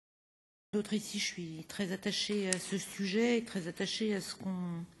D'autres ici, je suis très attachée à ce sujet et très attachée à ce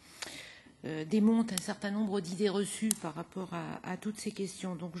qu'on démonte un certain nombre d'idées reçues par rapport à toutes ces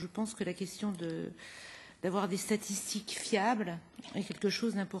questions. Donc je pense que la question d'avoir des statistiques fiables est quelque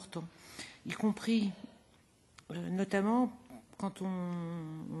chose d'important, y compris notamment quand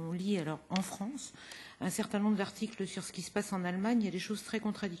on lit alors en France un certain nombre d'articles sur ce qui se passe en Allemagne. Il y a des choses très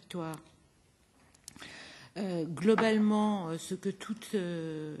contradictoires. Globalement, ce que toutes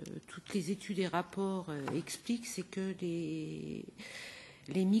les études et rapports expliquent, c'est que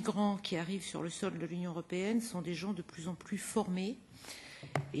les migrants qui arrivent sur le sol de l'Union européenne sont des gens de plus en plus formés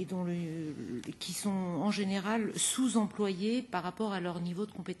et qui sont en général sous-employés par rapport à leur niveau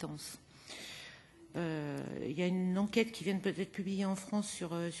de compétences. Il y a une enquête qui vient de peut-être publiée en France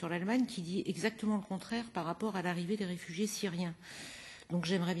sur l'Allemagne qui dit exactement le contraire par rapport à l'arrivée des réfugiés syriens. Donc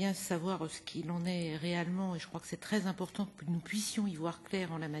j'aimerais bien savoir ce qu'il en est réellement, et je crois que c'est très important que nous puissions y voir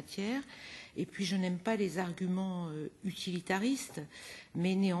clair en la matière. Et puis je n'aime pas les arguments utilitaristes,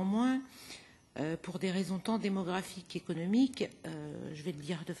 mais néanmoins, pour des raisons tant démographiques qu'économiques, je vais le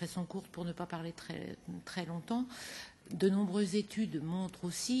dire de façon courte pour ne pas parler très longtemps, de nombreuses études montrent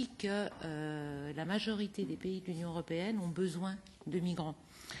aussi que la majorité des pays de l'Union européenne ont besoin de migrants.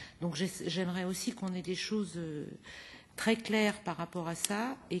 Donc j'aimerais aussi qu'on ait des choses très clair par rapport à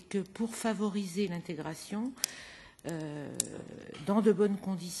ça, et que pour favoriser l'intégration dans de bonnes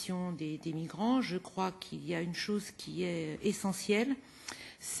conditions des migrants, je crois qu'il y a une chose qui est essentielle,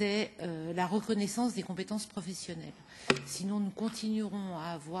 c'est la reconnaissance des compétences professionnelles. Sinon, nous continuerons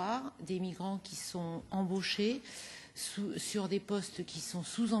à avoir des migrants qui sont embauchés sur des postes qui sont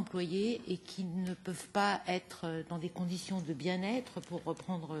sous-employés et qui ne peuvent pas être dans des conditions de bien-être, pour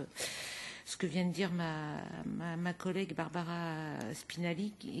reprendre ce que vient de dire ma collègue Barbara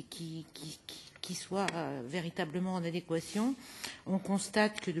Spinelli, et qui soit véritablement en adéquation. On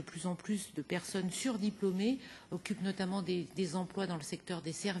constate que de plus en plus de personnes surdiplômées occupent notamment des emplois dans le secteur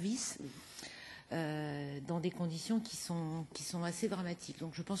des services, dans des conditions qui sont assez dramatiques.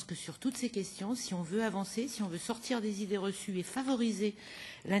 Donc je pense que sur toutes ces questions, si on veut avancer, si on veut sortir des idées reçues et favoriser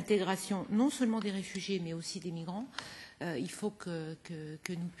l'intégration non seulement des réfugiés mais aussi des migrants, il faut que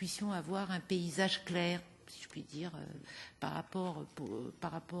nous puissions avoir un paysage clair, si je puis dire, par rapport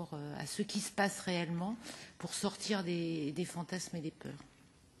à ce qui se passe réellement, pour sortir des fantasmes et des peurs.